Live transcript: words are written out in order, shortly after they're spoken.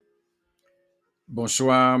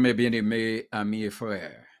Bonsoir mes bien-aimés amis et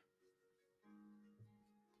frères.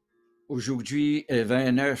 Aujourd'hui est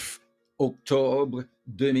 29 octobre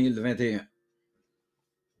 2021.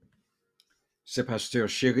 C'est Pasteur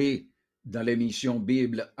Chéri dans l'émission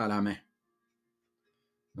Bible à la main.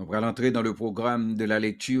 Nous allons entrer dans le programme de la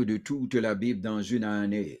lecture de toute la Bible dans une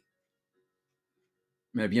année.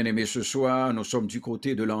 Mes bien-aimés, ce soir, nous sommes du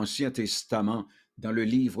côté de l'Ancien Testament dans le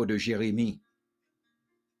livre de Jérémie.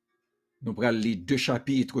 Nous allons lire 2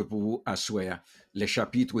 chapitres pour vous à soir, les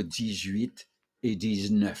chapitres 18 et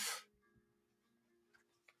 19.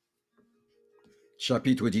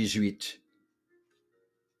 Chapitre 18.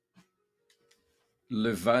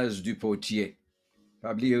 Le vase du potier.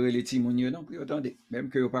 Pas oublier les timonieux non plus, attendez, même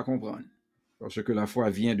que vous pas comprendre. Parce que la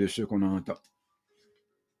foi vient de ce qu'on entend.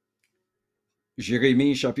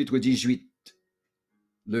 Jérémie chapitre 18.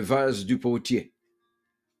 Le vase du potier.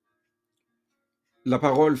 La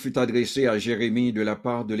parole fut adressée à Jérémie de la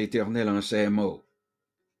part de l'Éternel en ces mots.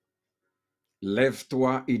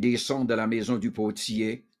 Lève-toi et descends de la maison du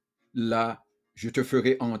potier, là je te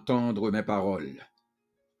ferai entendre mes paroles.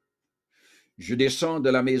 Je descends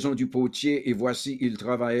de la maison du potier, et voici, il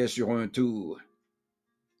travaillait sur un tour.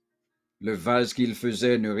 Le vase qu'il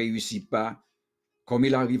faisait ne réussit pas. Comme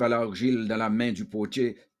il arrive à l'argile dans la main du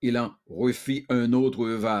potier, il en refit un autre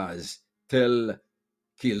vase, tel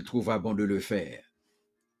qu'il trouva bon de le faire.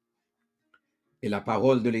 Et la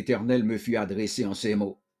parole de l'Éternel me fut adressée en ces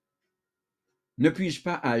mots. Ne puis-je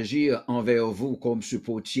pas agir envers vous comme ce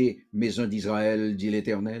potier, maison d'Israël, dit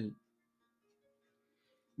l'Éternel?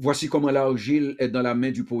 Voici comment l'argile est dans la main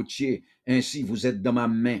du potier, ainsi vous êtes dans ma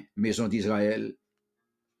main, maison d'Israël.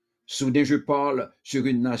 Soudain je parle sur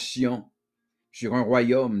une nation, sur un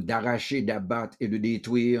royaume, d'arracher, d'abattre et de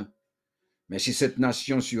détruire. Mais si cette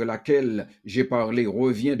nation sur laquelle j'ai parlé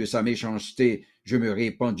revient de sa méchanceté, je me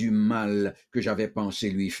répands du mal que j'avais pensé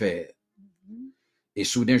lui faire. Et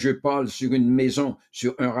soudain je parle sur une maison,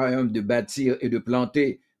 sur un royaume de bâtir et de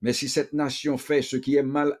planter. Mais si cette nation fait ce qui est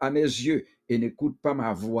mal à mes yeux et n'écoute pas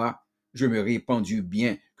ma voix, je me répands du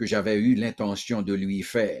bien que j'avais eu l'intention de lui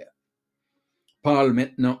faire. Parle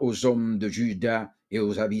maintenant aux hommes de Juda et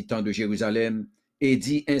aux habitants de Jérusalem, et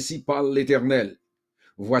dis, ainsi parle l'Éternel.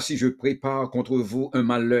 Voici, je prépare contre vous un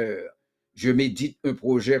malheur. Je médite un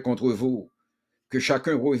projet contre vous. Que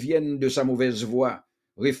chacun revienne de sa mauvaise voie.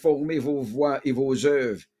 Réformez vos voies et vos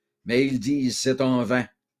œuvres. Mais ils disent, c'est en vain.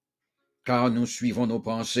 Car nous suivons nos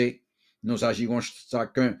pensées. Nous agirons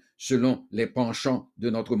chacun selon les penchants de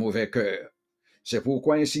notre mauvais cœur. C'est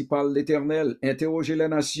pourquoi ainsi parle l'Éternel. Interrogez la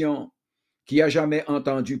nation. Qui a jamais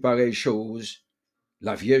entendu pareille chose?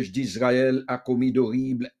 La Vierge d'Israël a commis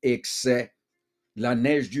d'horribles excès. La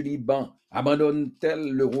neige du Liban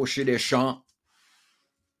abandonne-t-elle le rocher des champs?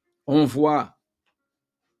 On voit,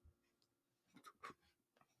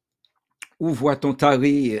 où voit-on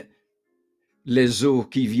tarir les eaux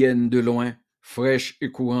qui viennent de loin, fraîches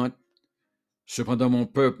et courantes? Cependant mon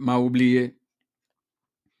peuple m'a oublié.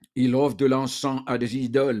 Il offre de l'encens à des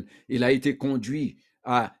idoles. Il a été conduit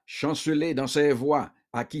à chanceler dans ses voies,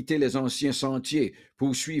 à quitter les anciens sentiers,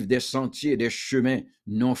 pour suivre des sentiers, des chemins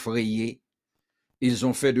non frayés. Ils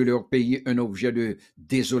ont fait de leur pays un objet de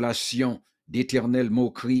désolation, d'éternelle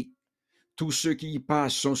moquerie. Tous ceux qui y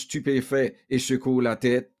passent sont stupéfaits et secouent la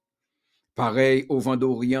tête. Pareil au vent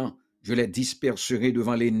d'Orient, je les disperserai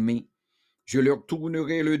devant l'ennemi. Je leur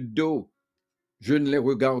tournerai le dos. Je ne les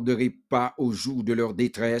regarderai pas au jour de leur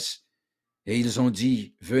détresse. Et ils ont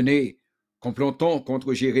dit, venez, complotons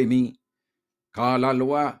contre Jérémie, car la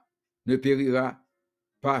loi ne périra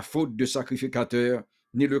pas faute de sacrificateur,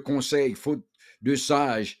 ni le conseil faute de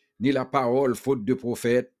sage, ni la parole faute de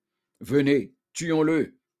prophète. Venez,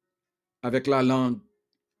 tuons-le avec la langue.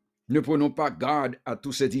 Ne prenons pas garde à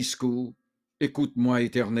tous ces discours. Écoute-moi,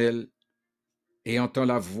 Éternel, et entends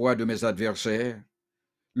la voix de mes adversaires.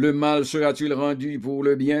 Le mal sera-t-il rendu pour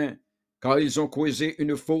le bien, car ils ont creusé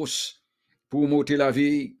une fosse pour m'ôter la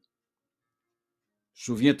vie?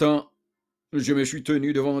 Souviens-t'en, je me suis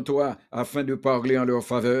tenu devant toi afin de parler en leur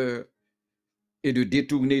faveur et de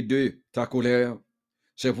détourner d'eux ta colère.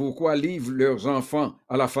 C'est pourquoi livre leurs enfants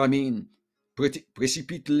à la famine,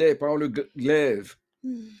 précipite-les par le glaive,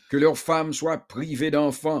 que leurs femmes soient privées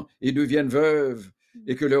d'enfants et deviennent veuves,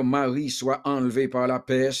 et que leurs maris soient enlevés par la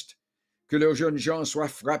peste, que leurs jeunes gens soient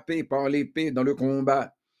frappés par l'épée dans le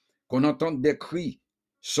combat, qu'on entende des cris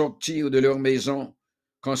sortir de leur maison,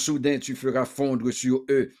 quand soudain tu feras fondre sur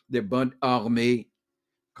eux des bandes armées,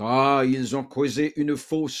 car ils ont creusé une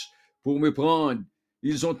fosse pour me prendre,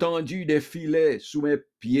 ils ont tendu des filets sous mes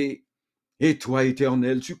pieds, et toi,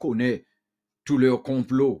 Éternel, tu connais tous leurs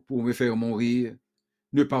complots pour me faire mourir.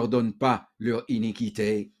 ne pardonne pas leur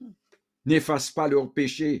iniquité, n'efface pas leurs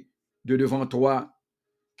péchés de devant toi,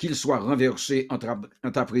 qu'ils soient renversés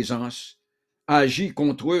en ta présence. Agis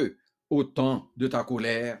contre eux au temps de ta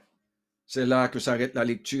colère. C'est là que s'arrête la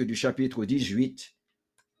lecture du chapitre 18.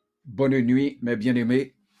 Bonne nuit, mes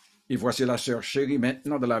bien-aimés. Et voici la sœur Chérie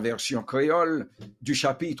maintenant dans la version créole du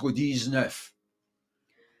chapitre 19.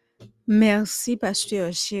 Merci,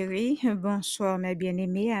 pasteur Chéri. Bonsoir, mes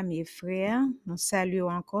bien-aimés, à mes frères. Nous saluons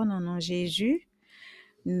encore dans le nom de Jésus.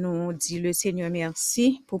 Nous disons le Seigneur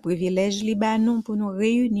merci pour le privilège libanon pour nous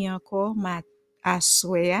réunir encore à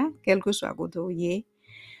Soya, quel que soit côté,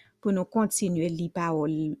 pour nous continuer les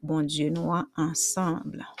paroles, bon Dieu, nous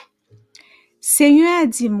ensemble. Seigneur a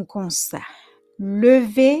dit comme ça,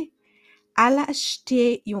 levez à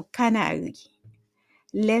l'acheter un canari.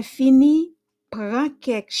 Les fini, prend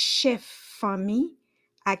quelques chefs famille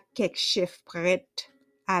à quelques chefs prêtres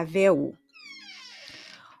avec vous.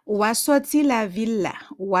 Ou a sorti la ville là,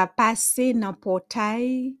 ou a passé dans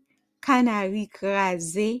portail canari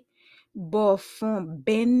crasé, bo fond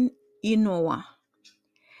ben inoa.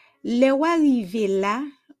 Le ou arrivé là,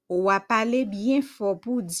 ou a parlé bien fort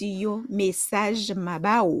pour dire message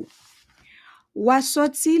maba ou. Ou a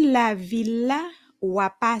sorti la ville là, ou a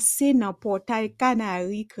passé dans portail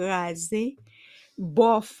canari crasé,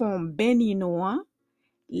 bo fond ben inoa.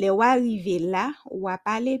 Le ou arrivé là, ou a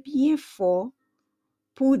parlé bien fort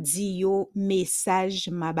pour dire message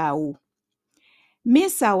mabao. Mais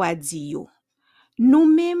ça wa di yo, nous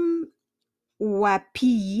même ou a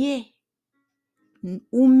piller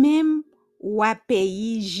ou même ou a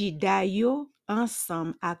payer Jida yo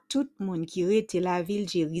ensemble avec tout monde qui rete la ville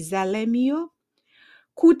Jérusalem yo,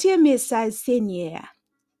 koute message Seigneur.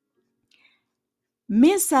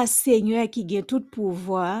 Message Seigneur qui gen tout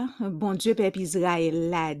pouvoir, bon Dieu peuple Israël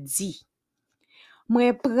l'a dit.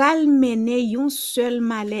 Moi pral mene yon seul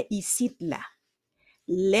malais ici là.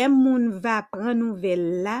 Les moun va prendre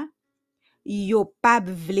nouvelle là, yo pa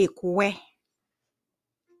vle kwe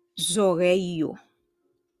zorey yo.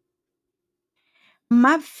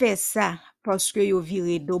 M'a fait ça parce que yo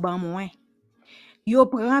vire do ban mwen. Yo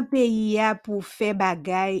prend pays ya pour faire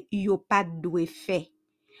bagay yo pas dwe fait.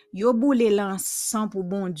 Yo boule l'encens pour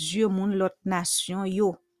bon Dieu moun l'autre nation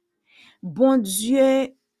yo. Bon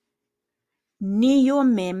Dieu ni yo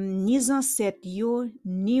même ni ancêtre yo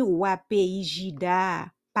ni wa pays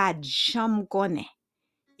Jida pas jam connaît.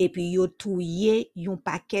 Et puis yo touye yon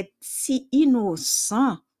paquet si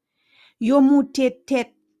innocent. Yo monte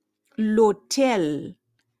tête l'hôtel.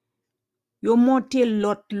 Yo monte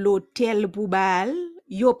l'hôtel pour bal.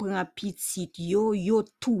 Yo prend petit yo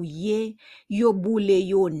touye, yo boule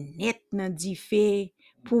yo net nan di fe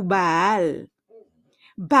pour bal.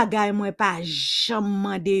 Bagay mwen pa jam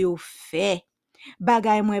mande yo fait.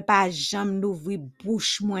 Bagay mwen pa jam l'ouvri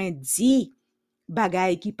bouche mwen di.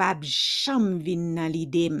 Bagay ki pa jam vin nan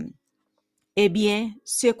lidem. Eh bien,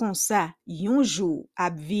 c'est comme ça, yon jour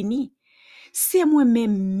ap vini, c'est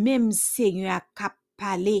moi-même Seigneur a kap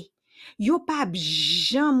pale. Yo pa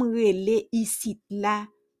jam rele ici là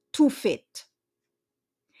tout fait.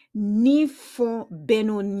 Ni fon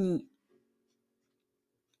benoni.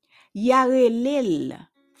 Ya relel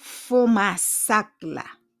fon masak la.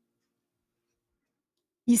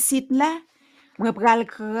 Ici là, mwen pral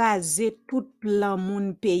krase tout plan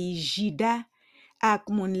moun pays Jida ak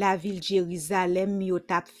moun la ville Jérusalem yo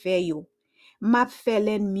tap fe yo. Map fe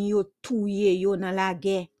l'ennemi yo touye yo dans la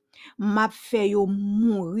guerre. Map fe yo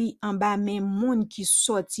mouri en bas men moun qui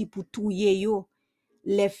sorti pour touye yo.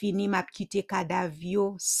 Les fini map kite kadav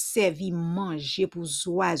yo, servi manger pour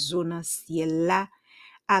oiseau dans ciel là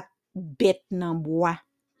ak bête nan bois.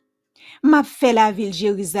 Map fe la ville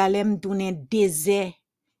Jérusalem tourner désert.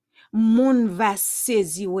 Moun va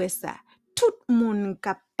saisi ouais ça. Tout moun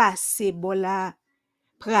ka passe bola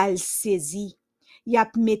pral saisi.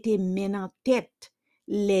 Yap mette men en tête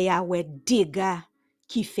les ya ouais dégâts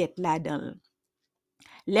qui fait là-dedans.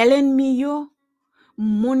 L'ennemi yo,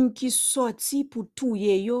 moun qui sorti pour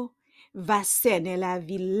touye yo, va sene la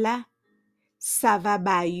ville là, ça va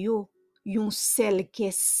ba yo yon sel ke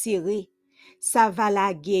serré, ça va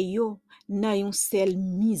lage yo nan yon sel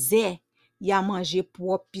misère. Ya manje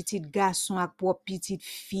propre petit garçon ak propre petite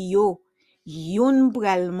fille yo, yon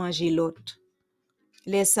pral manger l'autre.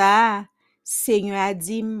 Le ça, Seigneur a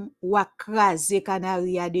dit ou a krasé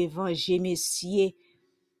canaria devant messieurs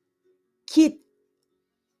qui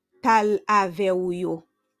tal ave ou yo.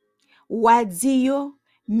 Ou a dit yo,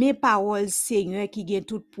 mes paroles Seigneur qui gen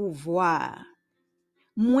tout pouvoir.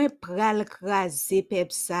 Moi pral krasé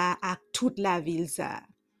pep sa ak toute la ville sa.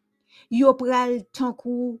 Yo pral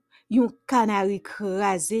tankou yon canari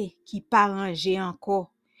krasé qui pa ranger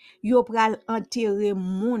encore. Yo pral enterrer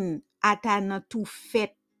moun attendant tout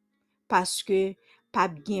fait parce que pas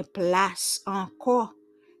bien place encore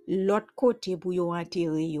l'autre côté pour yo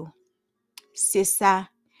enterrer yo. C'est ça,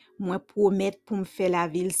 moi promet pour me faire la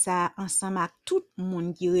ville ça ensemble avec tout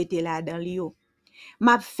moun qui rete là dans yo.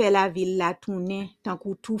 M'a fait la ville la tourner tant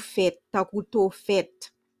que tout fait, tant que tout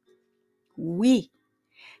fait. Oui,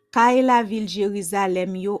 kay la ville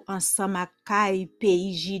Jérusalem yo ensemble ak kay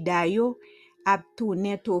pays Juda yo ap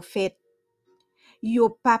tourner tout fait. Yo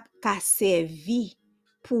pap ka servi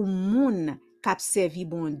pour moun k'ap servi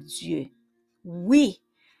bon Dieu. Oui,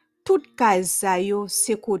 tout kaz sa yo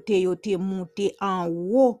se kote yo te monte en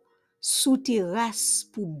haut sous terrasse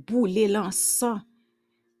pour bouler l'encens,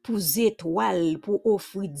 pour étoiles, pour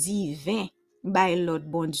offrir divin by l'autre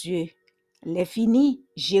bon Dieu. Le fini,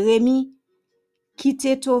 Jérémie,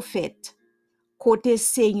 quitte tout fait. Côté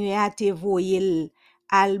Seigneur a te voyel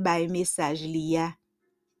al bay message liya.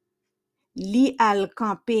 Li al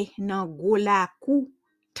camper nan gros la kou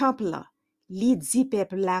temple la. Li di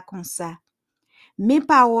peuple la comme ça. Mes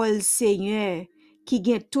paroles Seigneur qui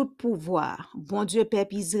gen tout pouvoir, bon Dieu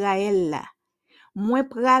peuple Israël la. Moi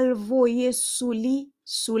pral voyer sous li,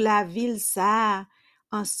 sous la ville ça,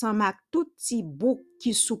 ensemble avec tout ti bouk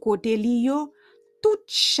qui sous côté li yo, tout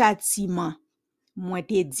châtiment. Moi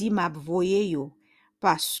te di m'a voyer yo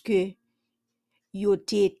parce que yo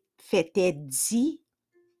te fait dit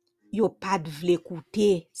yo pas vle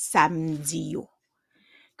écouter samedi yo.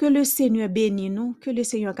 Que le Seigneur bénisse nous, que le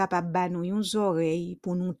Seigneur capable ba nous yon oreilles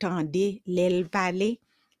pour nous tendre l'elle parler,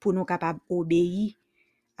 pour nous capable obéir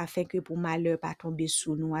afin que pour malheur pas tomber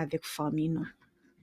sous nous avec famille nous.